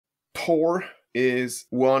Tor is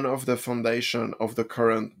one of the foundation of the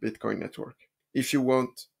current Bitcoin network. If you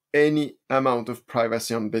want any amount of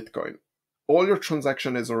privacy on Bitcoin, all your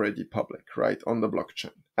transaction is already public, right, on the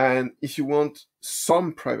blockchain. And if you want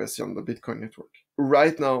some privacy on the Bitcoin network,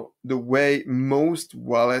 right now, the way most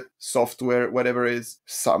wallet software, whatever is,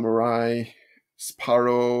 Samurai,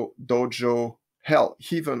 Sparrow, Dojo, hell,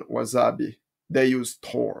 even Wasabi, they use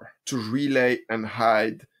Tor to relay and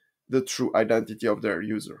hide the true identity of their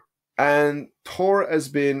user. And Tor has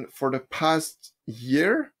been, for the past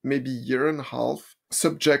year, maybe year and a half,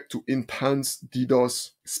 subject to intense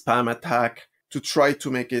DDoS spam attack to try to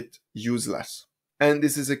make it useless. And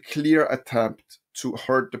this is a clear attempt to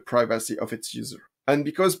hurt the privacy of its user. And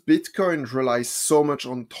because Bitcoin relies so much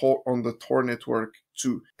on the Tor network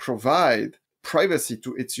to provide privacy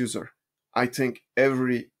to its user, I think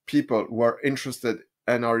every people who are interested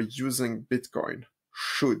and are using Bitcoin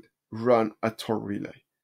should run a Tor relay.